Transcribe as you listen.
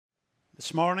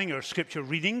This morning, our scripture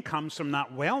reading comes from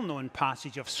that well-known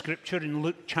passage of scripture in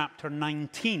Luke chapter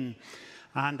 19.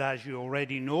 And as you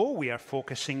already know, we are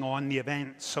focusing on the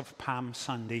events of Palm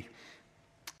Sunday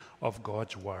of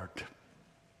God's Word.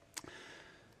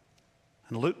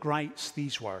 And Luke writes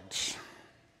these words.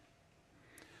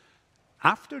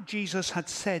 After Jesus had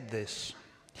said this,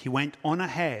 he went on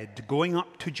ahead, going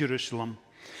up to Jerusalem.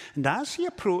 And as he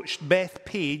approached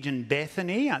Bethpage and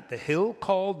Bethany at the hill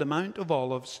called the Mount of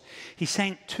Olives, he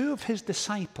sent two of his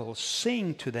disciples,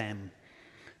 saying to them,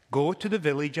 "Go to the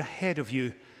village ahead of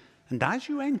you, and as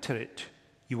you enter it,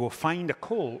 you will find a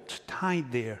colt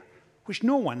tied there, which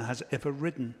no one has ever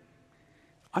ridden.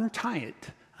 Untie it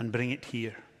and bring it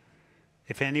here.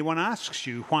 If anyone asks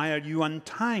you, 'Why are you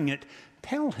untying it?'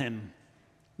 tell him,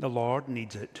 'The Lord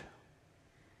needs it.'"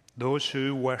 Those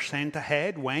who were sent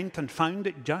ahead went and found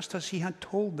it just as he had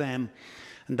told them.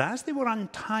 And as they were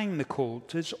untying the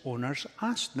colt, his owners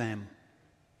asked them,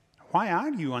 "Why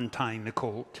are you untying the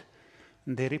colt?"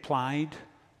 And they replied,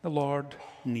 "The Lord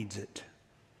needs it."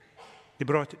 They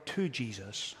brought it to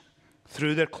Jesus,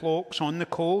 threw their cloaks on the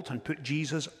colt, and put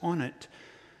Jesus on it.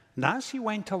 And as he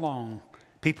went along,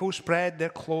 people spread their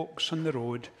cloaks on the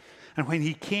road. And when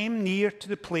he came near to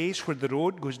the place where the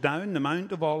road goes down the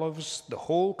Mount of Olives, the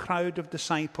whole crowd of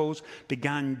disciples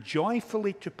began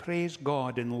joyfully to praise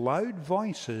God in loud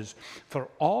voices for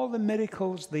all the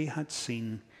miracles they had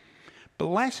seen.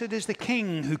 "Blessed is the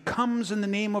King who comes in the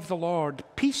name of the Lord,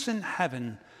 peace in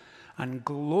heaven and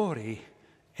glory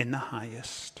in the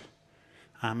highest."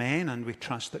 Amen. And we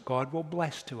trust that God will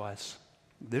bless to us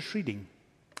this reading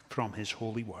from his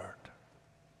holy word.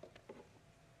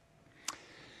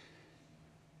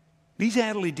 These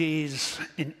early days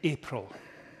in April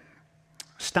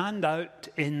stand out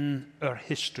in our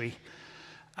history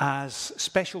as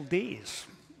special days.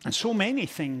 And so many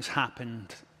things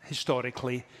happened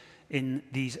historically in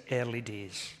these early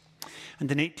days.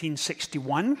 And in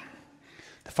 1861,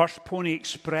 the first Pony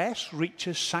Express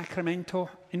reaches Sacramento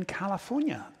in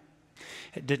California.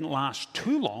 It didn't last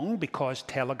too long because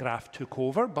telegraph took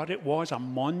over, but it was a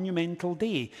monumental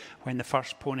day when the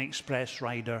first Pony Express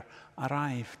rider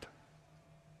arrived.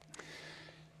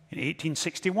 In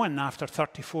 1861, after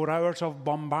 34 hours of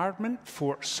bombardment,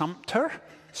 Fort Sumter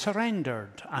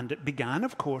surrendered, and it began,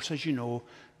 of course, as you know,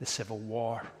 the Civil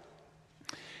War.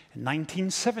 In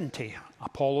 1970,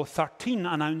 Apollo 13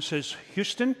 announces,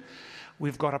 "Houston,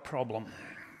 we've got a problem,"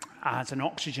 as an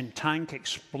oxygen tank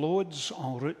explodes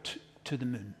en route to the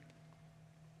moon.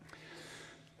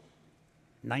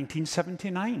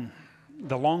 1979.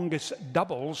 The longest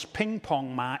doubles ping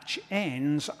pong match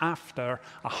ends after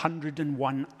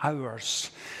 101 hours.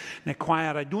 Now,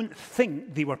 choir, I don't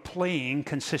think they were playing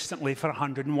consistently for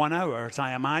 101 hours.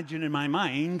 I imagine in my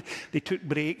mind they took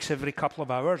breaks every couple of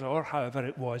hours or however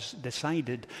it was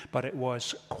decided, but it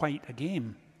was quite a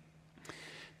game.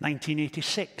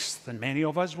 1986, and many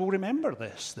of us will remember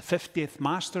this, the 50th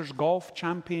Masters Golf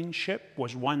Championship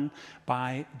was won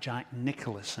by Jack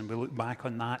Nicklaus, and we look back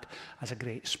on that as a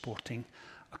great sporting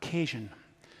occasion.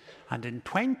 And in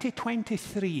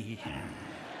 2023,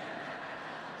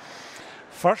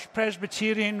 First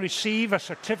Presbyterian receive a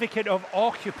certificate of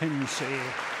occupancy.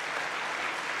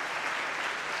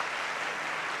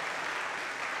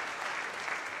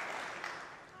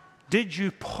 Did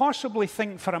you possibly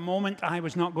think for a moment I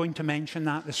was not going to mention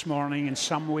that this morning in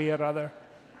some way or other?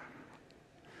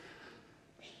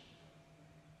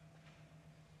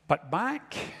 But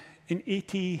back in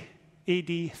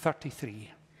AD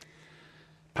 33,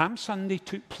 Palm Sunday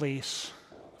took place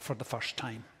for the first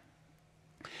time.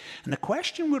 And the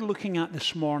question we're looking at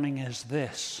this morning is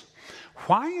this: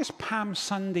 why is Palm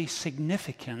Sunday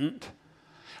significant?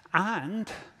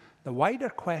 And the wider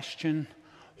question,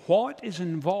 what is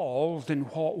involved in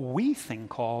what we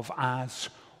think of as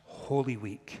Holy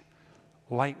Week?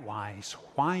 Likewise,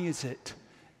 why is it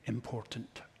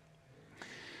important?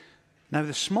 Now,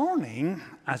 this morning,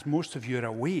 as most of you are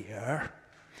aware,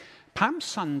 Palm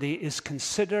Sunday is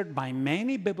considered by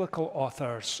many biblical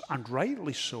authors, and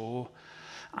rightly so,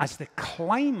 as the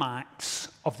climax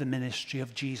of the ministry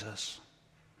of Jesus.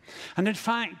 And in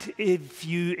fact, if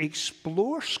you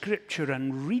explore Scripture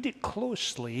and read it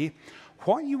closely,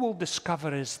 what you will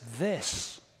discover is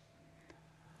this: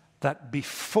 that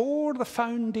before the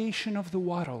foundation of the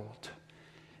world,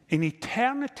 in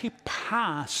eternity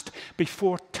past,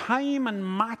 before time and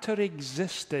matter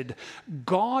existed,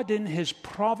 God in his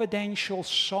providential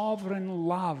sovereign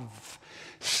love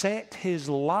set his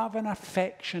love and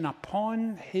affection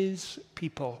upon his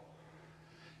people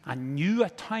and knew a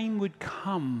time would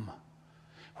come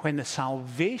when the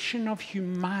salvation of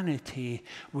humanity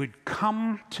would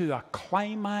come to a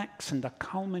climax and a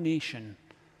culmination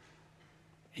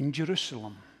in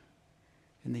Jerusalem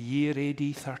in the year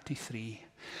AD 33.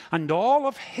 And all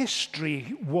of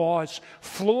history was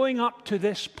flowing up to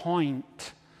this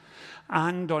point.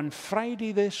 And on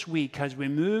Friday this week, as we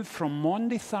move from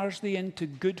Maundy Thursday into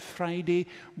Good Friday,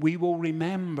 we will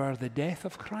remember the death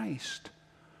of Christ,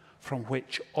 from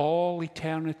which all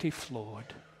eternity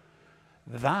flowed.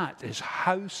 That is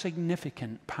how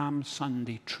significant Palm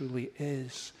Sunday truly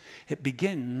is. It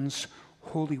begins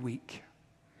Holy Week.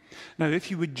 Now, if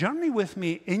you would journey with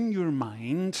me in your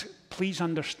mind, please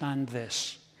understand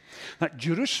this, that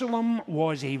Jerusalem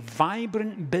was a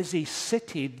vibrant, busy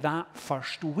city that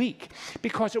first week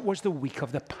because it was the week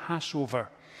of the Passover.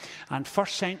 And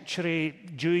first century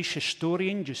Jewish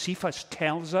historian Josephus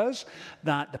tells us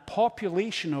that the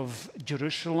population of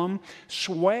Jerusalem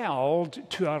swelled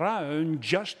to around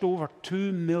just over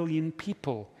 2 million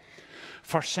people.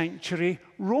 First century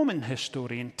Roman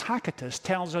historian Tacitus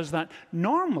tells us that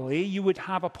normally you would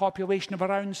have a population of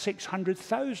around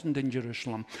 600,000 in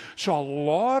Jerusalem. So a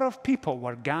lot of people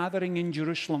were gathering in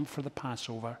Jerusalem for the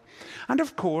Passover. And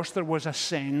of course, there was a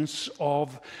sense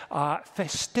of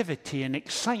festivity and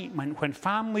excitement when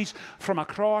families from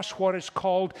across what is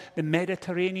called the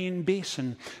Mediterranean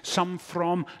basin, some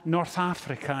from North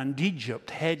Africa and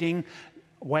Egypt, heading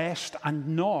west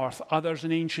and north, others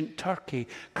in ancient Turkey,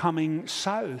 coming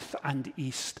south and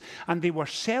east. And they were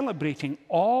celebrating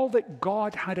all that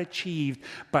God had achieved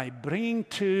by bringing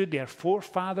to their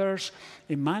forefathers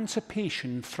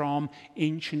emancipation from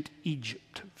ancient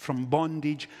Egypt, from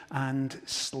bondage and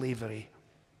slavery.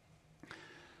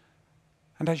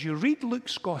 And as you read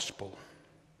Luke's gospel,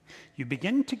 you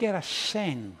begin to get a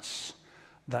sense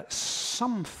that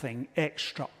something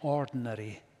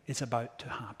extraordinary is about to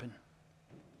happen.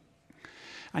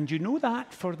 And you know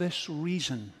that for this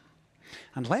reason.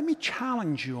 And let me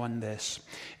challenge you on this.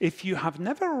 If you have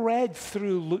never read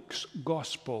through Luke's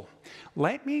gospel,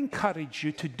 let me encourage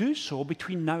you to do so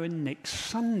between now and next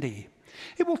Sunday.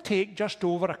 It will take just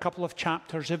over a couple of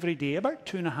chapters every day, about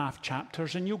 2.5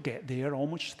 chapters, and you'll get there,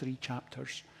 almost 3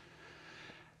 chapters.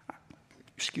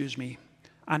 Excuse me.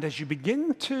 And as you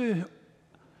begin to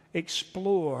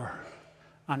explore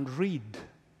and read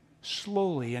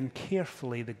slowly and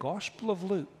carefully the Gospel of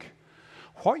Luke,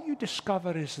 what you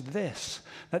discover is this,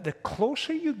 that the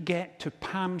closer you get to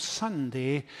Palm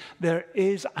Sunday, there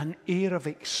is an air of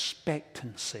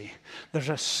expectancy. There's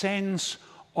a sense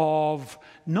of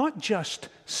not just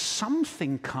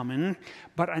something coming,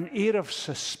 but an air of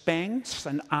suspense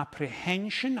and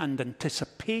apprehension and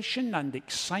anticipation and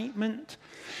excitement.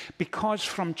 Because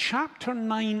from chapter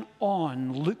 9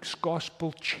 on, Luke's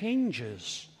Gospel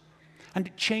changes. And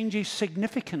it changes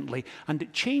significantly. And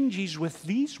it changes with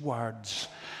these words.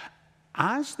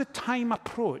 As the time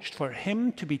approached for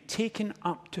him to be taken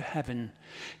up to heaven,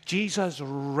 Jesus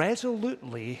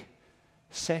resolutely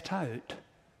set out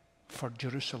for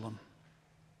Jerusalem.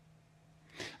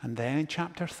 And then in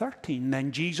chapter 13,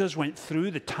 then Jesus went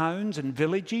through the towns and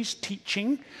villages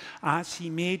teaching as he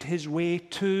made his way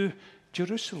to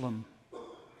Jerusalem.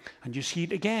 And you see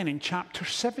it again in chapter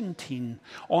 17,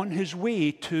 on his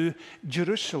way to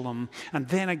Jerusalem. And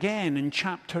then again in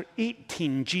chapter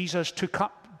 18, Jesus took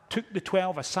the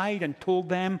 12 aside and told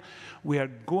them, we are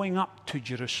going up to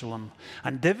Jerusalem.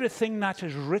 And everything that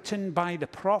is written by the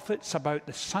prophets about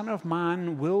the Son of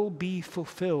Man will be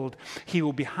fulfilled. He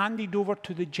will be handed over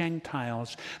to the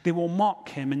Gentiles. They will mock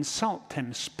him, insult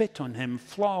him, spit on him,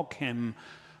 flog him,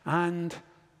 and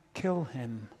kill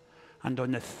him. And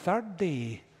on the third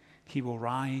day, he will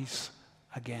rise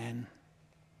again.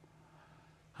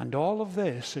 And all of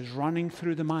this is running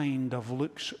through the mind of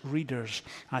Luke's readers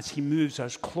as he moves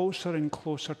us closer and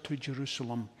closer to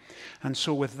Jerusalem. And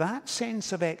so with that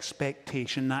sense of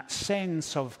expectation, that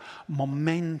sense of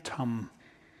momentum,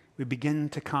 we begin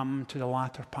to come to the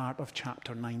latter part of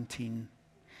chapter 19.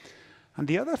 And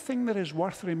the other thing that is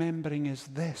worth remembering is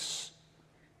this,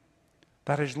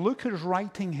 that as Luke is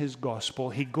writing his gospel,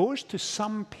 he goes to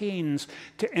some pains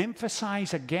to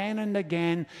emphasize again and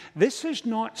again, this is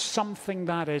not something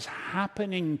that is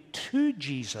happening to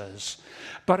Jesus,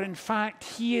 but in fact,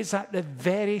 he is at the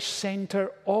very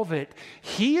center of it.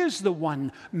 He is the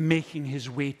one making his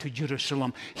way to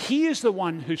Jerusalem. He is the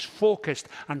one who's focused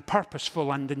and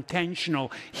purposeful and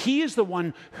intentional. He is the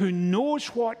one who knows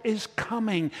what is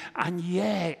coming, and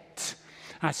yet,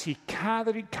 as he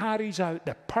carries out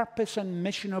the purpose and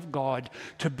mission of God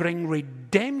to bring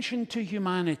redemption to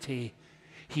humanity,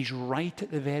 he's right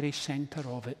at the very center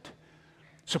of it.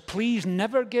 So please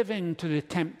never give in to the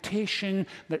temptation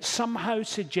that somehow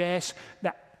suggests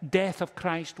that death of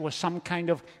Christ was some kind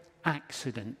of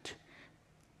accident,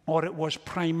 or it was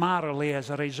primarily as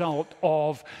a result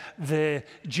of the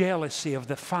jealousy of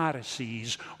the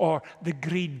Pharisees or the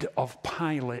greed of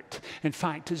Pilate. In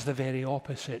fact, it's the very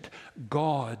opposite.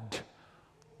 God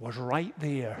was right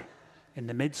there in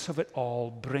the midst of it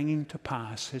all, bringing to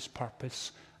pass his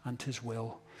purpose and his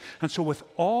will. And so with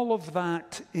all of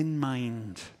that in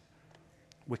mind,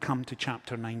 we come to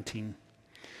chapter 19.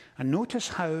 And notice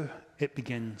how it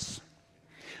begins.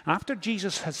 After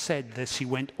Jesus had said this, he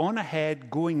went on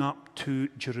ahead, going up to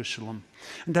Jerusalem.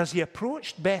 And as he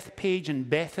approached Bethpage and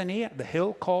Bethany at the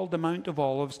hill called the Mount of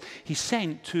Olives, he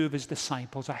sent 2 of his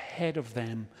disciples ahead of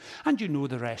them. And you know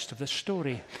the rest of the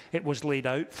story. It was laid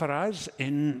out for us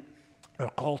in our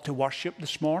call to worship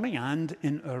this morning and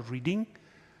in our reading.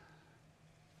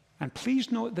 And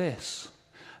please note this,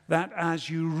 that as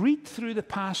you read through the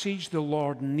passage, the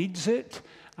Lord needs it.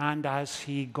 And as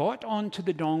he got onto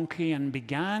the donkey and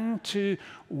began to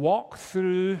walk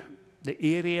through the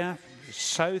area,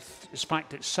 south, in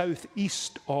fact, it's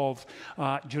southeast of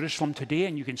Jerusalem today,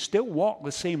 and you can still walk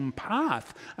the same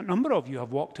path. A number of you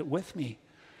have walked it with me.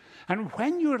 And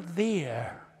when you're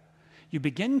there, you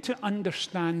begin to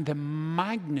understand the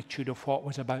magnitude of what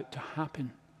was about to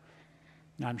happen.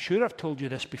 Now, I'm sure I've told you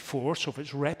this before, so if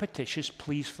it's repetitious,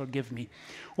 please forgive me.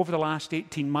 Over the last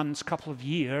 18 months, couple of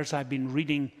years, I've been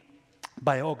reading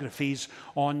biographies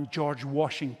on George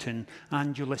Washington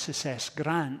and Ulysses S.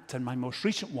 Grant, and my most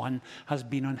recent one has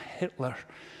been on Hitler.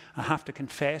 I have to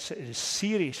confess it is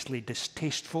seriously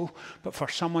distasteful, but for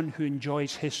someone who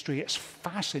enjoys history, it's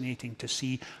fascinating to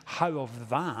see how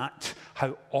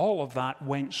all of that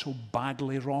went so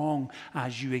badly wrong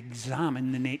as you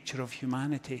examine the nature of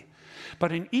humanity.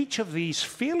 But in each of these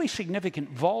fairly significant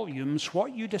volumes,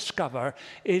 what you discover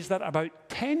is that about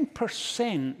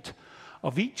 10%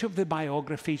 of each of the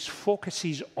biographies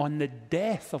focuses on the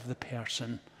death of the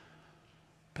person,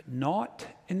 but not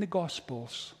in the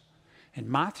Gospels. In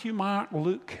Matthew, Mark,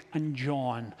 Luke, and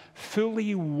John,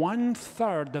 fully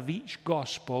 1/3 of each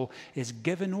Gospel is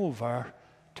given over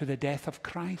to the death of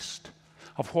Christ,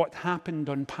 of what happened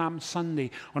on Palm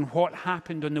Sunday, on what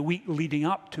happened on the week leading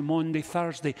up to Maundy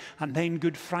Thursday, and then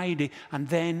Good Friday, and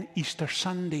then Easter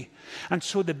Sunday. And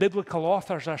so the biblical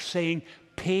authors are saying,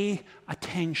 pay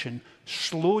attention,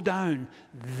 slow down,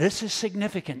 this is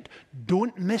significant,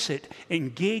 don't miss it,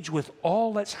 engage with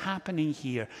all that's happening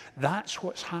here. That's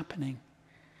what's happening.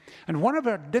 And one of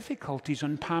our difficulties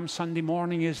on Palm Sunday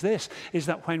morning is this, is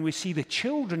that when we see the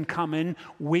children come in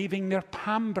waving their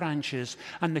palm branches,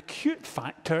 and the cute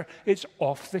factor is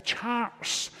off the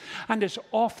charts. And it's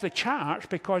off the charts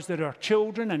because there are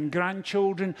children and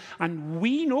grandchildren, and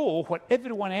we know what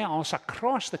everyone else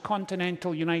across the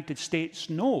continental United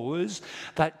States knows,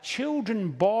 that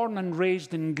children born and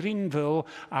raised in Greenville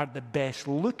are the best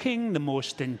looking, the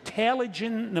most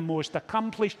intelligent, the most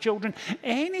accomplished children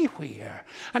anywhere.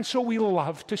 And so we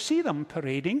love to see them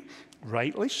parading,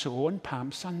 rightly so, on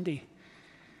Palm Sunday.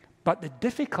 But the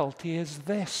difficulty is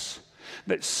this,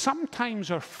 that sometimes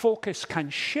our focus can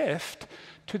shift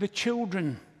to the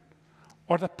children,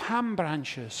 or the palm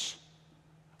branches,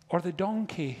 or the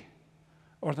donkey,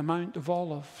 or the Mount of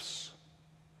Olives,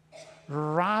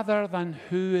 rather than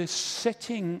who is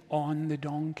sitting on the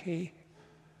donkey.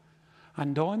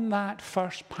 And on that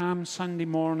first Palm Sunday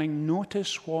morning,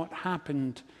 notice what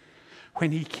happened.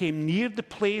 When he came near the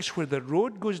place where the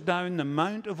road goes down the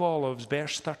Mount of Olives,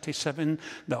 verse 37,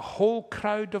 the whole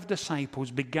crowd of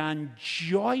disciples began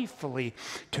joyfully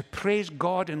to praise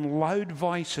God in loud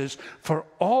voices for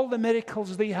all the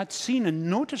miracles they had seen. And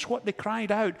notice what they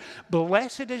cried out,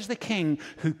 "Blessed is the King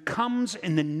who comes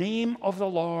in the name of the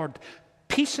Lord,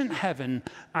 peace in heaven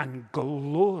and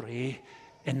glory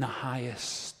in the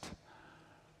highest."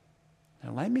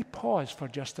 Now let me pause for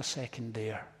just a second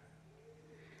there.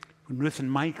 When Ruth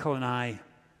and Michael and I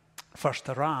first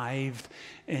arrived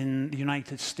in the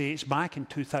United States back in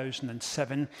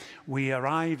 2007, we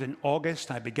arrived in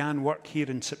August. I began work here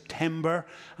in September.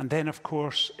 And then, of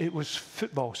course, it was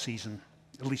football season,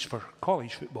 at least for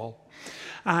college football.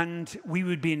 And we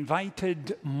would be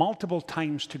invited multiple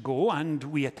times to go, and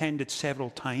we attended several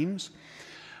times.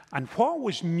 And what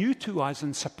was new to us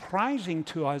and surprising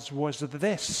to us was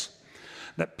this,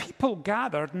 that people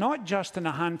gathered not just in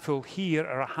a handful here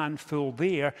or a handful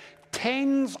there.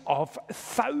 Tens of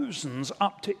thousands,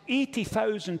 up to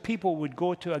 80,000 people would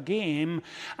go to a game,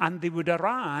 and they would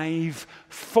arrive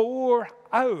 4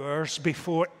 hours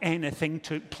before anything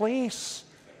took place.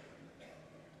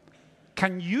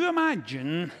 Can you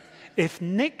imagine if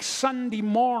next Sunday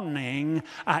morning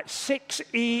at 6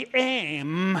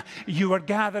 a.m. you were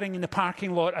gathering in the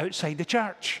parking lot outside the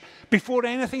church before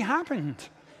anything happened.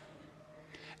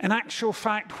 In actual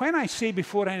fact, when I say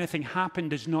before anything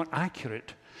happened is not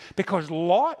accurate, because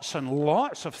lots and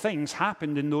lots of things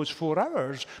happened in those 4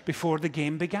 hours before the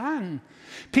game began.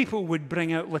 People would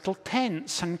bring out little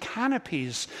tents and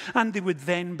canopies, and they would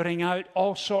then bring out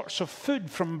all sorts of food,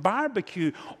 from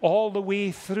barbecue all the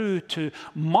way through to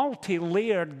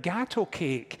multi-layered gateau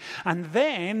cake. And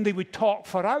then they would talk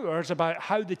for hours about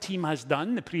how the team has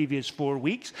done the previous 4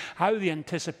 weeks, how they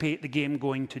anticipate the game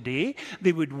going today.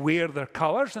 They would wear their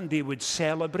colours, and they would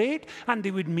celebrate, and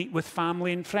they would meet with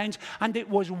family and friends. And it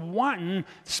was one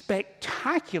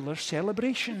spectacular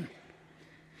celebration.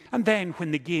 And then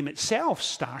when the game itself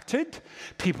started,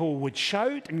 people would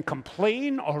shout and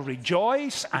complain or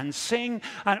rejoice and sing,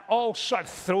 and all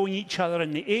sorts, throwing each other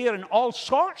in the air, and all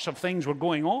sorts of things were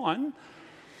going on.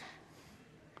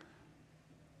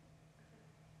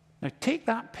 Now take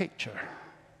that picture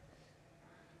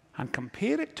and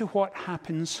compare it to what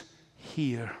happens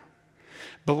here.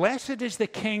 Blessed is the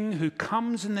King who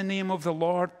comes in the name of the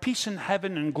Lord, peace in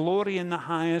heaven and glory in the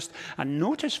highest. And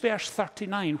notice verse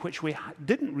 39, which we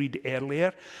didn't read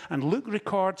earlier. And Luke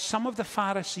records, some of the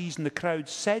Pharisees in the crowd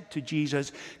said to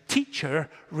Jesus, "Teacher,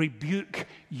 rebuke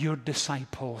your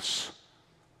disciples."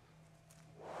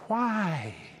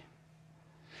 Why?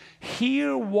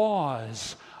 Here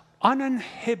was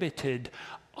uninhibited,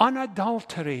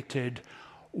 unadulterated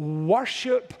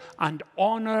worship and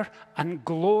honor and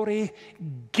glory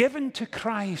given to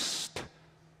Christ.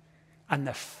 And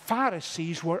the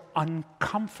Pharisees were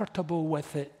uncomfortable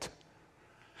with it.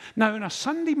 Now, on a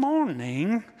Sunday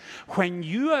morning, when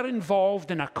you are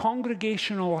involved in a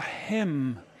congregational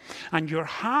hymn, and your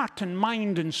heart and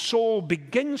mind and soul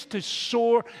begins to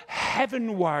soar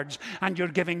heavenwards, and you're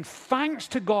giving thanks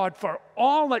to God for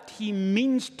all that He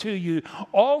means to you,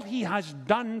 all He has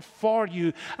done for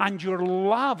you, and your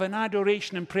love and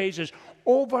adoration and praise is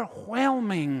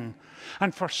overwhelming.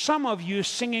 And for some of you,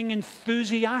 singing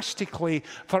enthusiastically.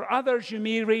 For others, you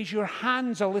may raise your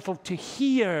hands a little to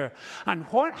hear. And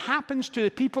what happens to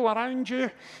the people around you?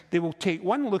 They will take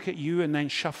one look at you and then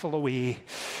shuffle away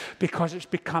because it's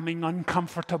becoming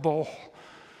uncomfortable.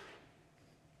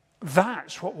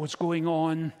 That's what was going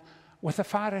on with the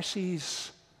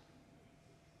Pharisees.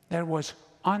 There was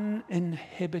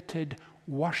uninhibited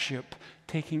worship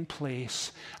taking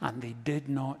place, and they did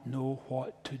not know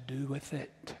what to do with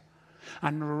it.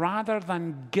 And rather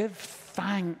than give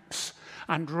thanks,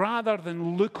 and rather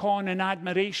than look on in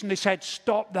admiration, they said,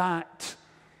 "Stop that."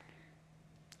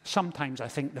 Sometimes I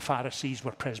think the Pharisees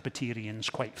were Presbyterians,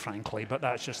 quite frankly, but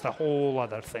that's just a whole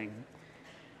other thing.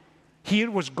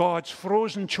 Here was God's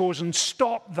frozen chosen.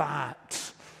 Stop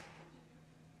that.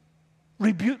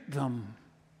 Rebuke them.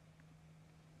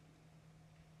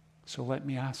 So let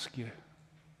me ask you,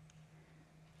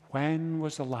 when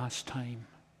was the last time,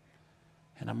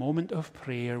 in a moment of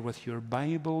prayer with your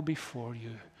Bible before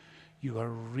you, you are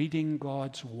reading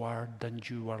God's Word and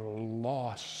you are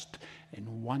lost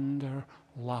in wonder,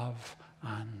 love,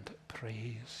 and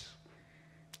praise?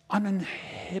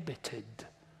 Uninhibited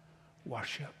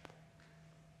worship.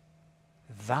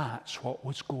 That's what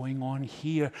was going on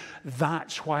here.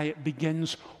 That's why it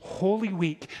begins Holy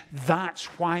Week. That's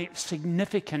why it's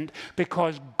significant,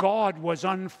 because God was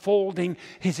unfolding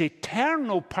His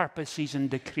eternal purposes and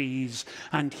decrees.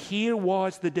 And here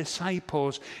was the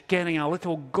disciples getting a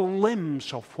little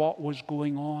glimpse of what was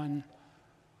going on.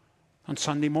 On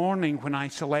Sunday morning, when I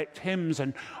select hymns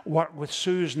and work with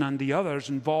Susan and the others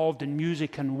involved in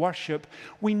music and worship,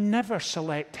 we never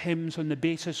select hymns on the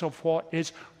basis of what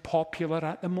is popular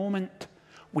at the moment.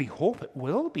 We hope it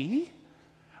will be.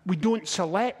 We don't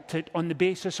select it on the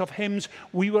basis of hymns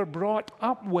we were brought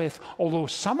up with, although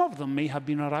some of them may have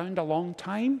been around a long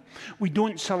time. We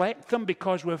don't select them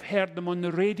because we've heard them on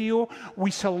the radio.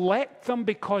 We select them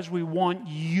because we want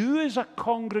you as a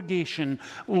congregation,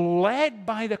 led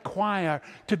by the choir,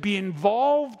 to be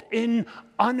involved in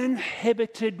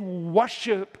uninhibited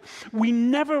worship. We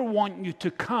never want you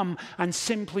to come and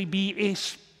simply be a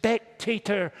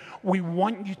spectator. We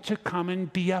want you to come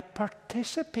and be a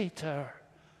participator.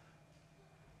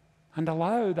 And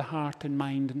allow the heart and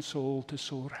mind and soul to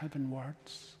soar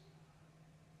heavenwards.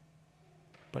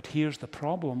 But here's the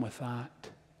problem with that.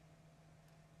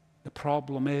 The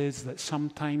problem is that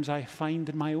sometimes I find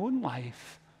in my own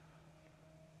life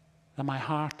that my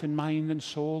heart and mind and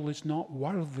soul is not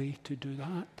worthy to do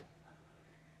that.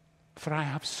 For I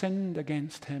have sinned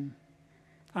against Him.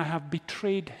 I have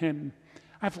betrayed Him.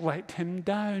 I've let Him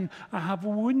down. I have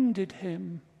wounded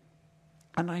Him.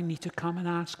 And I need to come and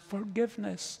ask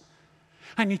forgiveness.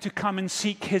 I need to come and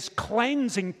seek his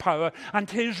cleansing power and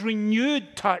his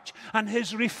renewed touch and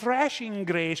his refreshing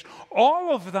grace.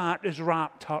 All of that is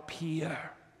wrapped up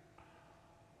here.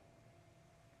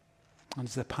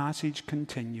 As the passage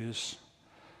continues,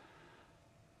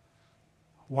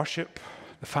 worship,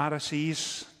 the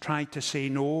Pharisees tried to say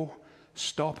no,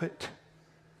 stop it.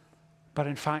 But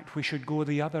in fact, we should go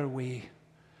the other way.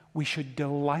 We should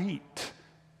delight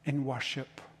in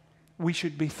worship. We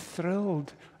should be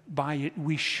thrilled by it.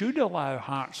 We should allow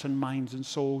hearts and minds and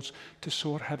souls to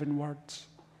soar heavenwards.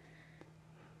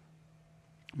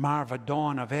 Marva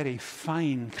Dawn, a very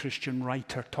fine Christian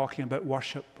writer talking about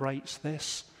worship, writes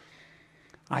this: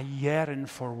 I yearn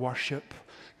for worship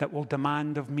that will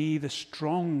demand of me the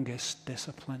strongest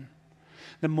discipline,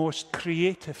 the most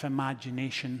creative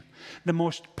imagination, the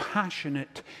most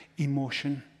passionate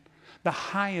emotion, the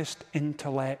highest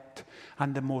intellect,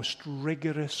 and the most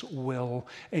rigorous will.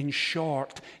 In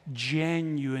short,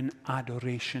 genuine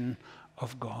adoration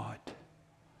of God.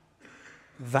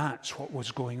 That's what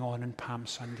was going on in Palm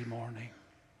Sunday morning.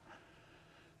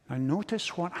 Now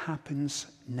notice what happens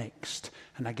next.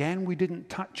 And again, we didn't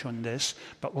touch on this,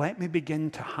 but let me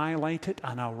begin to highlight it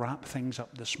and I'll wrap things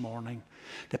up this morning.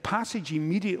 The passage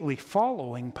immediately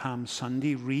following Palm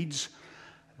Sunday reads,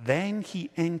 Then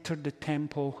he entered the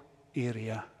temple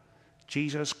area.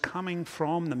 Jesus, coming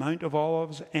from the Mount of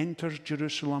Olives, enters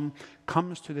Jerusalem,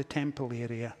 comes to the temple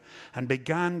area, and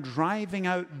began driving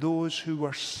out those who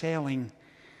were selling.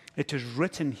 It is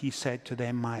written, he said to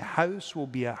them, My house will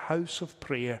be a house of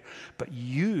prayer, but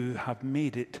you have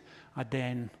made it a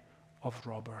den of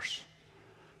robbers.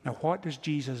 Now, what does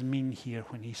Jesus mean here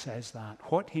when he says that?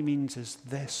 What he means is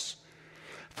this: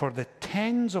 for the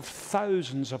tens of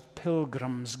thousands of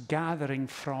pilgrims gathering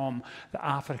from the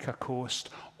Africa coast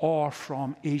or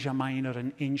from Asia Minor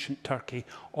and ancient Turkey,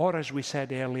 or as we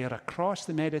said earlier, across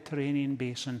the Mediterranean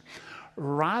basin,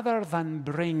 rather than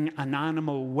bring an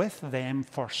animal with them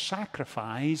for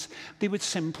sacrifice, they would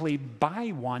simply buy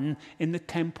one in the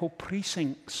temple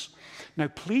precincts. Now,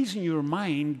 please, in your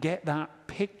mind, get that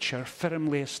picture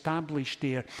firmly established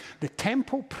there. The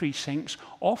temple precincts,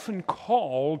 often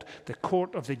called the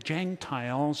court of the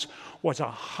Gentiles, was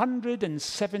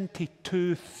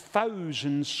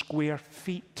 172,000 square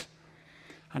feet.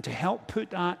 And to help put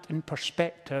that in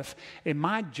perspective,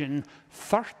 imagine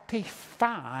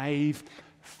 35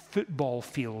 football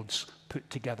fields put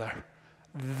together.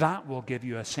 That will give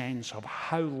you a sense of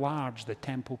how large the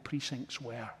temple precincts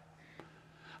were.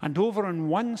 And over on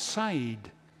one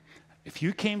side, if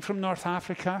you came from North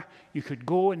Africa, you could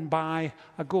go and buy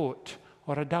a goat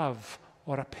or a dove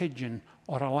or a pigeon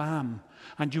or a lamb.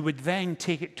 And you would then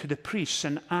take it to the priests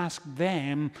and ask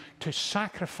them to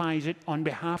sacrifice it on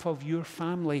behalf of your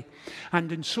family.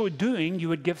 And in so doing, you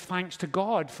would give thanks to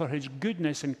God for his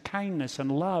goodness and kindness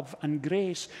and love and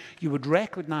grace. You would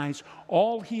recognize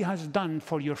all he has done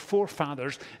for your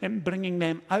forefathers in bringing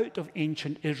them out of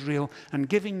ancient Israel and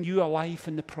giving you a life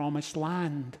in the promised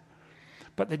land.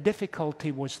 But the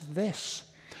difficulty was this: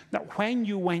 that when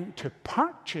you went to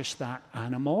purchase that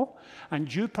animal,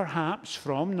 and you perhaps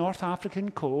from North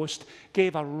African coast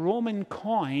gave a Roman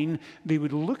coin, they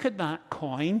would look at that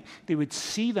coin, they would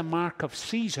see the mark of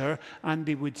Caesar, and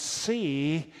they would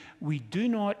say, we do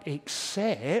not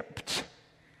accept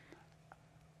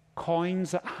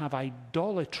coins that have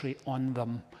idolatry on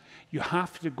them. You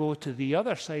have to go to the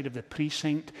other side of the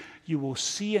precinct. You will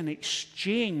see an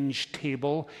exchange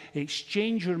table.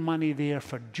 Exchange your money there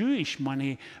for Jewish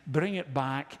money. Bring it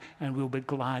back, and we'll be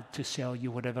glad to sell you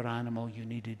whatever animal you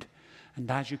needed. And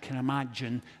as you can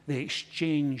imagine, the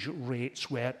exchange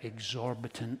rates were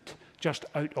exorbitant, just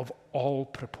out of all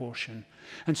proportion.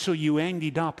 And so you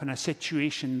ended up in a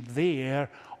situation there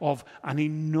of an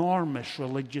enormous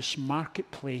religious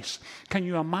marketplace. Can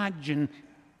you imagine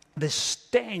the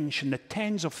stench and the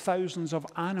tens of thousands of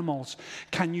animals?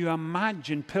 Can you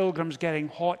imagine pilgrims getting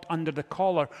hot under the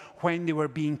collar when they were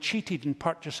being cheated in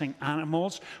purchasing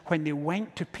animals, when they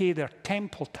went to pay their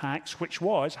temple tax, which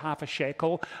was half a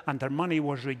shekel, and their money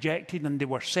was rejected and they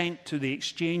were sent to the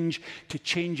exchange to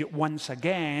change it once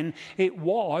again? It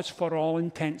was, for all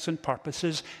intents and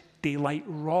purposes, daylight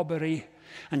robbery.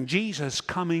 And Jesus,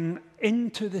 coming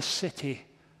into the city,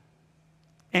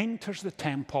 enters the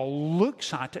temple,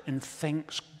 looks at it and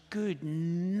thinks, good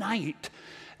night.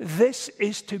 This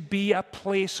is to be a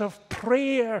place of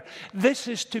prayer. This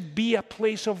is to be a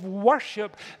place of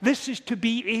worship. This is to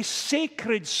be a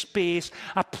sacred space,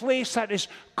 a place that is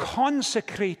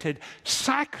consecrated,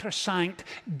 sacrosanct,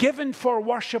 given for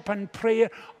worship and prayer,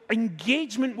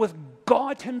 engagement with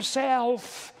God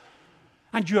himself.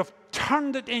 And you have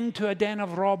turned it into a den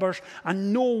of robbers,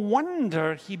 and no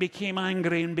wonder he became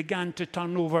angry and began to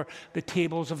turn over the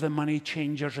tables of the money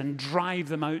changers and drive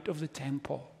them out of the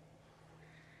temple.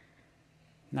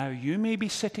 Now, you may be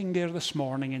sitting there this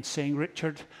morning and saying,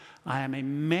 Richard, I am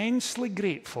immensely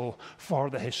grateful for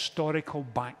the historical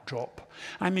backdrop.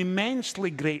 I'm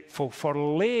immensely grateful for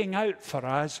laying out for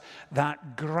us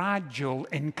that gradual,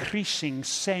 increasing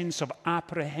sense of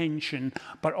apprehension,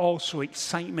 but also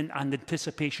excitement and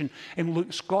anticipation in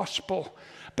Luke's gospel.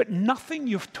 But nothing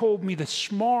you've told me this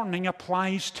morning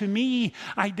applies to me.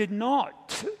 I did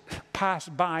not pass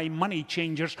by money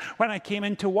changers when I came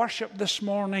into worship this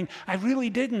morning. I really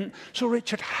didn't. So,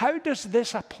 Richard, how does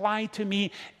this apply to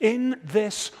me in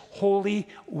this Holy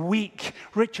Week?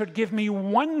 Richard, give me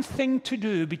one thing to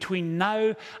do between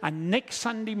now and next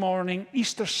Sunday morning,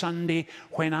 Easter Sunday,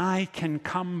 when I can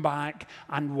come back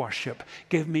and worship.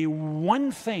 Give me one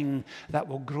thing that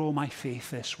will grow my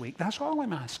faith this week. That's all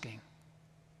I'm asking.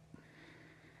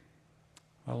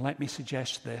 Well, let me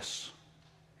suggest this.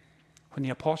 When the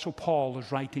Apostle Paul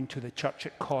is writing to the church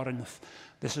at Corinth,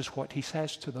 this is what he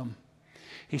says to them.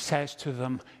 He says to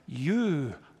them,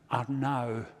 you are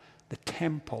now the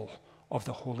temple of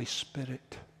the Holy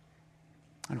Spirit.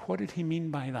 And what did he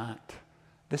mean by that?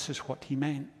 This is what he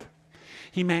meant.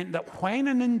 He meant that when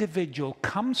an individual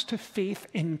comes to faith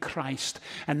in Christ,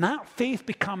 and that faith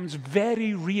becomes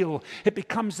very real, it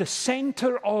becomes the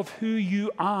center of who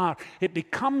you are. It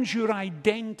becomes your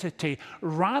identity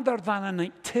rather than an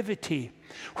activity.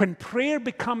 When prayer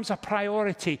becomes a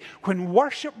priority, when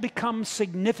worship becomes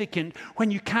significant, when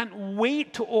you can't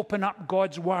wait to open up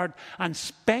God's Word and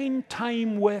spend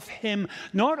time with Him,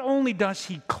 not only does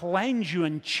He cleanse you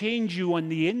and change you on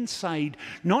the inside,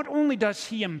 not only does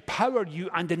He empower you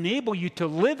and enable you to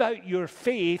live out your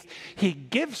faith, He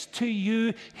gives to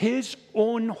you His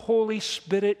own Holy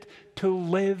Spirit to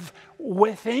live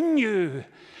within you.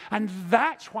 And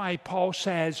that's why Paul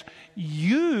says,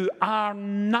 you are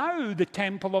now the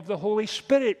temple of the Holy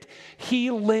Spirit. He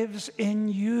lives in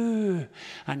you.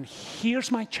 And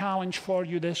here's my challenge for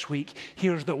you this week.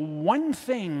 Here's the one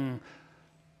thing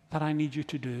that I need you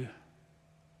to do.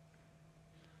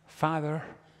 Father,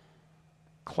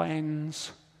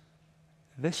 cleanse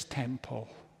this temple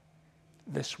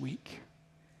this week.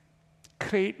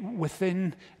 Create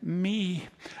within me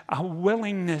a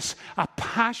willingness, a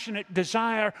passionate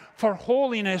desire for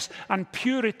holiness and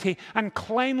purity and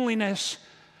cleanliness.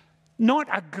 Not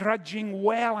a grudging,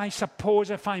 well, I suppose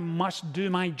if I must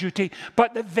do my duty,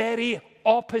 but the very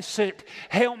opposite.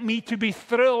 Help me to be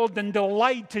thrilled and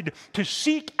delighted to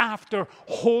seek after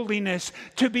holiness,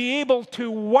 to be able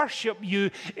to worship you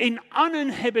in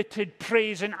uninhibited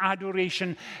praise and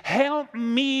adoration. Help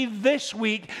me this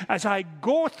week as I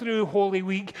go through Holy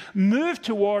Week, move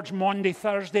towards Monday,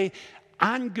 Thursday,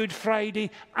 and Good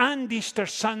Friday, and Easter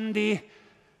Sunday,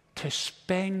 to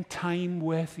spend time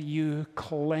with you,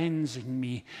 cleansing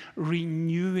me,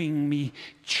 renewing me,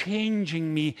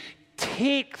 changing me.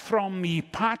 Take from me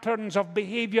patterns of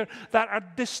behavior that are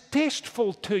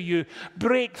distasteful to you.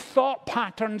 Break thought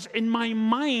patterns in my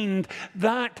mind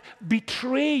that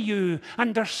betray you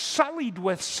and are sullied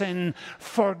with sin.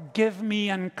 Forgive me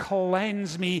and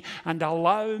cleanse me, and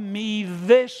allow me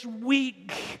this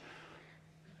week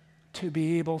to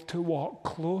be able to walk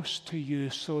close to you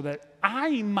so that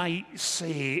I might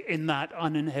say in that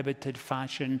uninhibited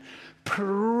fashion,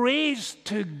 praise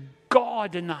to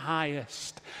God in the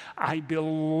highest. I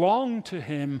belong to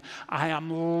Him. I am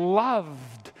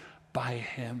loved by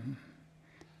Him.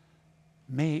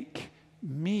 Make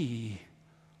me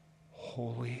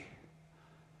holy.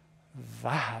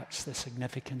 That's the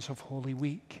significance of Holy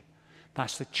Week.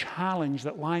 That's the challenge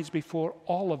that lies before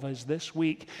all of us this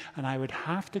week. And I would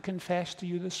have to confess to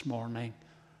you this morning,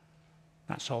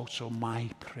 that's also my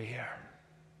prayer.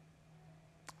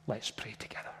 Let's pray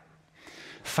together.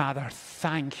 Father,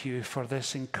 thank you for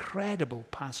this incredible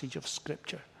passage of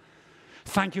Scripture.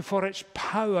 Thank you for its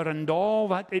power and all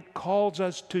that it calls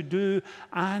us to do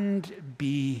and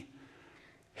be.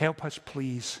 Help us,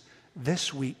 please,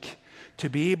 this week to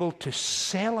be able to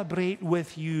celebrate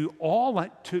with you all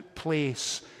that took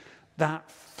place that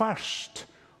first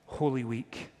Holy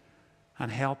Week,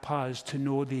 and help us to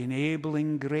know the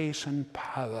enabling grace and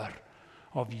power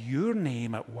of your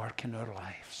name at work in our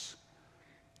lives.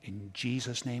 In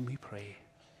Jesus' name we pray.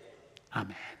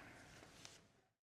 Amen.